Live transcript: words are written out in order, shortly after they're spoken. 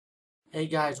Hey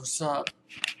guys, what's up?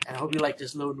 And I hope you like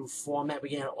this little new format. We're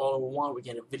getting all in one. We're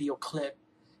getting a video clip.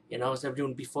 Instead of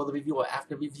doing before the review or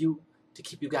after the review to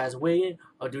keep you guys waiting,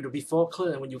 or do the before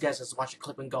clip and when you guys just watch the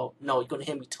clip and go, no, you're gonna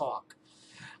hear me talk.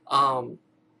 Um.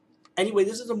 Anyway,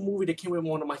 this is a movie that came with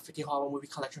one of my 50 horror movie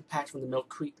collection packs from the Mill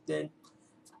Creek thing,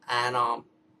 and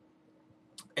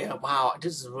yeah, wow,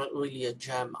 this is really a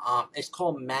gem. It's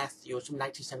called Matthew. It's from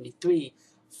 1973.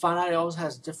 Found out it also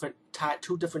has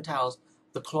two different titles: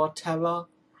 The Claw Terror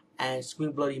and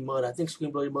Scream Bloody Murder. I think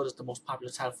Scream Bloody Murder is the most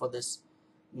popular title for this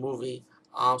movie.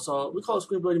 So we call it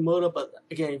Scream Bloody Murder, but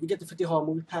again, if you get the 50 horror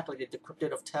movie pack, like the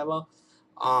Cryptid of Terror,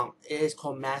 it is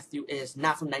called Matthew. It is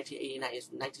not from 1989. It's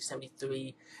from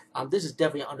 1973. This is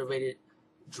definitely an underrated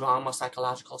drama,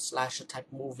 psychological slasher type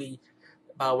movie.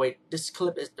 By the way, this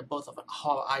clip is the birth of a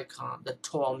horror icon, the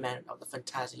tall man of the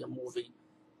Fantasia movie.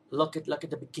 Look at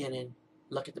the beginning.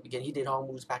 Look at the beginning. He did horror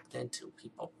movies back then too,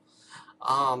 people.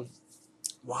 Um,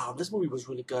 wow, this movie was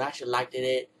really good. I actually liked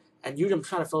it. And usually I'm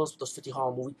trying to fill us with those 50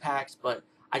 horror movie packs, but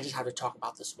I just have to talk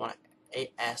about this one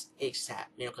ASAP,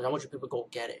 because I want you people to go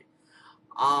get it.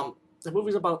 The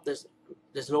movie's about this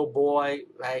little boy,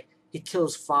 right? He killed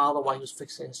his father while he was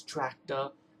fixing his tractor.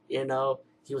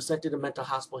 He was sent to the mental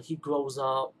hospital. He grows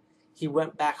up. He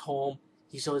went back home.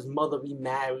 He saw his mother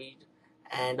remarried,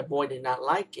 and the boy did not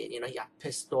like it. He got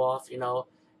pissed off.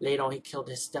 Later on he killed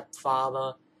his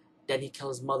stepfather. Then he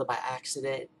killed his mother by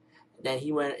accident. Then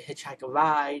he went hitchhike a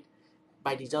ride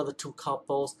by these other two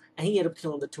couples, and he ended up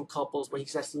killing the two couples when he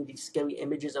started seeing these scary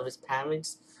images of his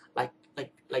parents, like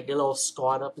they're all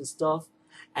scarred up and stuff.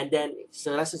 And then,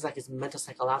 so that's just like his mental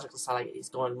psychological side, like he's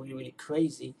going really, really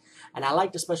crazy. And I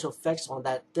like the special effects on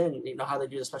that thing, how they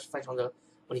do the special effects on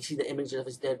when you see the images of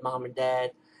his dead mom and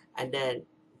dad. And then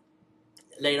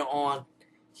later on,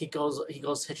 he goes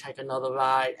hitchhike another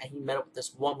ride, and he met up with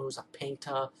this woman who's a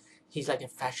painter. He's like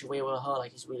infatuated with her,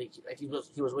 like he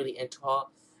was really into her.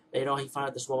 Later on, he found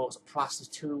out this woman was a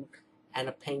prostitute and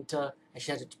a painter, and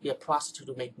she had to be a prostitute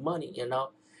to make money.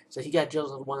 So he got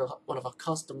jealous of one of her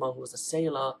customers who was a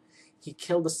sailor. He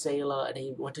killed the sailor, and then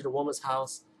he went to the woman's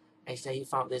house, and he said he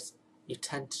found this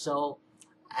utensil,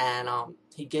 and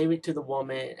he gave it to the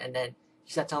woman, and then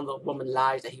he started telling the woman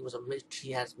lies that he was rich,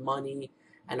 he has money,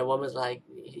 and the woman's like,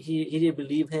 he didn't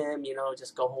believe him,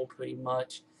 just go home pretty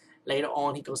much. Later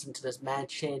on, he goes into this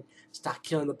mansion, start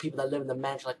killing the people that live in the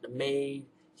mansion, like the maid.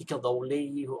 He killed the old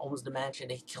lady who owns the mansion,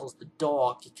 and he kills the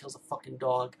dog. He kills a fucking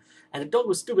dog. And the dog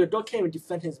was stupid. The dog can't even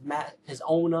defend his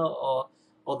owner or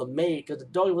the maid, because the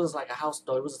dog was like a house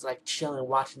dog. It was just like chilling,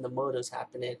 watching the murders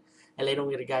happening. And later on,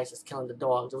 we get the guys just killing the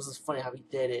dogs. It was just funny how he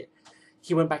did it.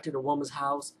 He went back to the woman's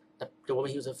house, the woman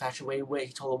he was infatuated with.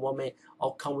 He told the woman, "Oh,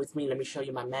 come with me. Let me show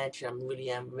you my mansion. I really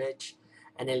am rich."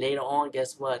 And then later on,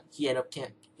 guess what? He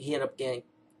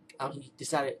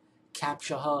decided to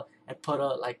capture her and put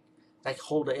her like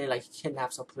hold her in, like he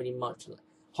kidnaps her pretty much, like,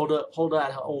 hold her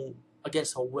at her own,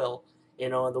 against her will,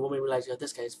 and the woman realized,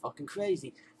 this guy is fucking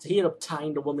crazy. So he ended up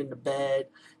tying the woman to bed,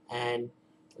 and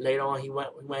later on he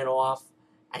went off,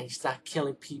 and he started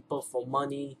killing people for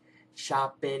money,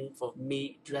 shopping for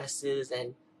meat, dresses,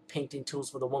 and painting tools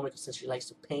for the woman since she likes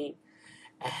to paint.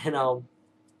 And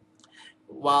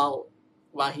while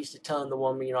he's telling the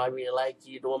woman, I really like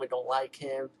you, the woman don't like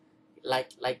him,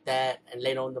 like that. And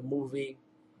later on in the movie,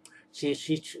 she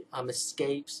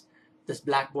escapes. This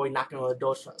black boy knocking on the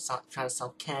door, trying to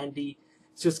sell candy.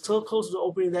 She was so close to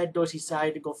opening that door, she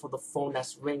decided to go for the phone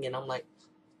that's ringing. I'm like,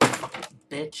 fucking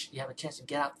bitch, you have a chance to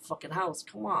get out the fucking house,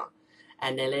 come on.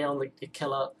 And then later on, the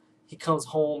killer, he comes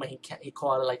home, and he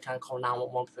called her, like trying to call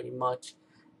 911 pretty much,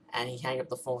 and he hang up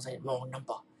the phone saying wrong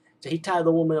number. So he tied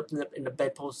the woman up in the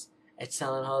bedpost and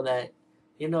telling her that,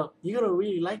 you're gonna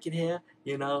really like it here,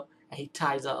 and he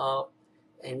ties her up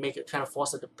and trying to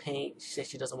force her to paint. She says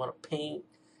she doesn't want to paint,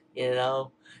 and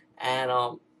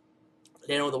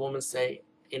later on the woman say,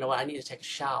 what, I need to take a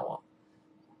shower,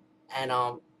 and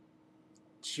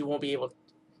she won't be able to.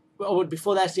 Well,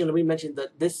 before that scene, let me mention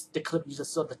that the clip you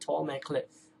just saw, the tall man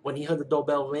clip, when he heard the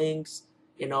doorbell rings,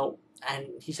 and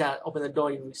he said open the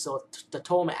door, and we saw the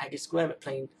tall man, Aggie Square,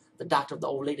 playing the doctor of the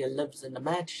old lady that lives in the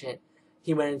mansion.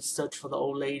 He went and searched for the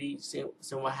old lady, seeing what's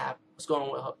going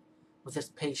on with her, with his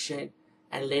patient.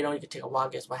 And later on, you can take a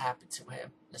wild guess what happened to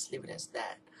him. Let's leave it as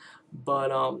that.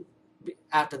 But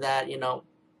after that,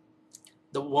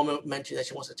 the woman mentioned that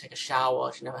she wants to take a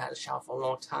shower. She never had a shower for a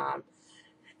long time.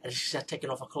 And she started taking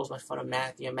off her clothes in front of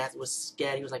Matthew. And Matthew was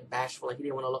scared. He was like bashful. Like he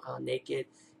didn't want to look at her naked.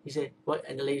 He said, "What?"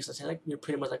 And the lady started saying, like,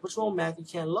 pretty much like, "What's wrong, Matthew?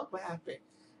 You can't look. What happened?"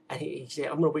 And he said,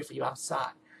 "I'm going to wait for you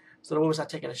outside." So the woman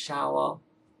started taking a shower.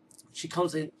 She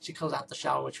comes out the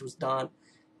shower when she was done,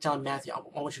 telling Matthew,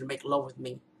 "I want you to make love with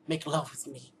me." make love with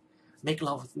me, make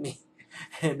love with me.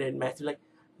 And then Matthew like,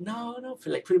 no, no,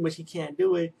 feel like pretty much he can't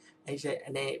do it. And he said,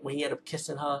 and then when he ended up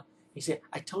kissing her, he said,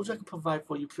 I told you I could provide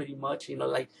for you pretty much, you know,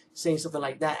 like saying something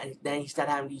like that. And then he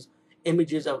started having these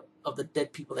images of the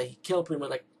dead people that he killed, pretty much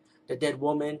like the dead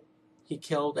woman he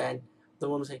killed, and the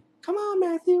woman saying, come on,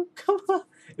 Matthew, come on.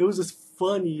 It was just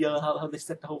funny how they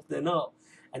set the whole thing up.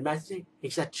 And Matthew, he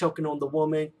started choking on the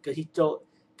woman because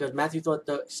Matthew thought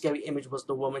the scary image was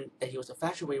the woman that he was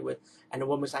infatuated with, and the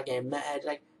woman's like getting mad,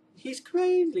 like, he's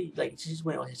crazy. Like, she just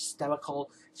went on hysterical.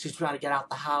 She's trying to get out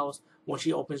the house. When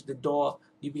she opens the door,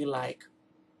 you be like,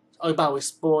 oh, by the way,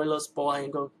 spoiler, I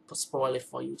ain't gonna spoil it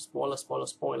for you. Spoiler.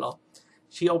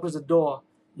 She opens the door.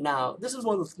 Now, this is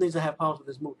one of the things I have problems with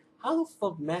this movie. How the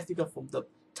fuck Matthew got from the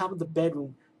top of the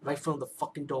bedroom right from the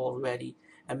fucking door already?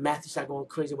 And Matthew started going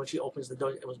crazy when she opens the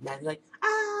door. It was Matthew like,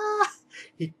 ah!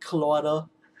 He clawed her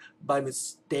by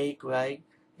mistake, right?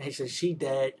 And he said, she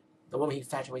dead. The woman he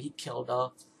infatuated, he killed her.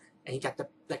 And he got the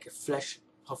like throat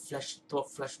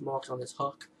flesh marks on his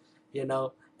hook, you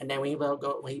know. And then when he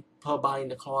put her body in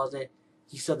the closet,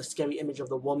 he saw the scary image of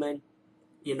the woman,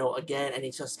 you know, again, and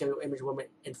he saw a scary image of the woman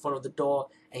in front of the door,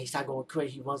 and he started going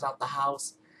crazy. He runs out the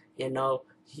house, you know.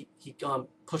 He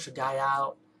push a guy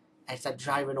out and start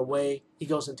driving away. He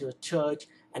goes into a church,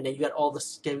 and then you got all the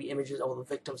scary images of the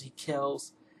victims he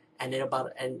kills, and then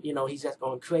you know, he's just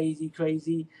going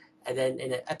crazy. And then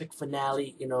in an epic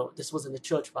finale, you know, this was in the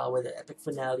church, by the way, the epic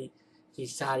finale, he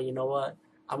decided, you know what,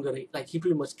 I'm gonna, like, he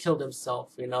pretty much killed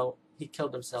himself, you know, he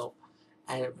killed himself,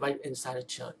 and right inside a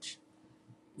church.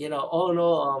 You know, all in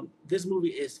all, this movie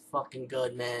is fucking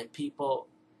good, man. People,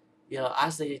 you know, I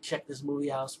say check this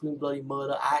movie out, Scream Bloody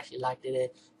Murder. I actually liked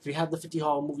it. If you have the 50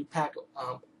 horror movie pack,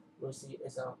 let's see,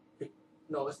 it's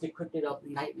it's the Cryptid of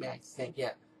Nightmare, I think,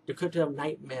 yeah. The Cryptid of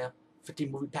Nightmare 50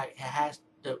 movie pack. It has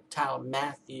the title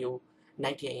Matthew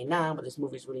 1989, but this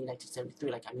movie is really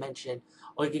 1973, like I mentioned.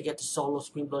 Or you can get the solo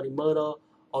Scream Bloody Murder,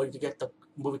 or you can get the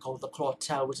movie called The Claw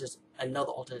Tale, which is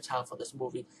another alternate title for this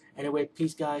movie. Anyway,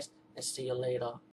 peace, guys, and see you later.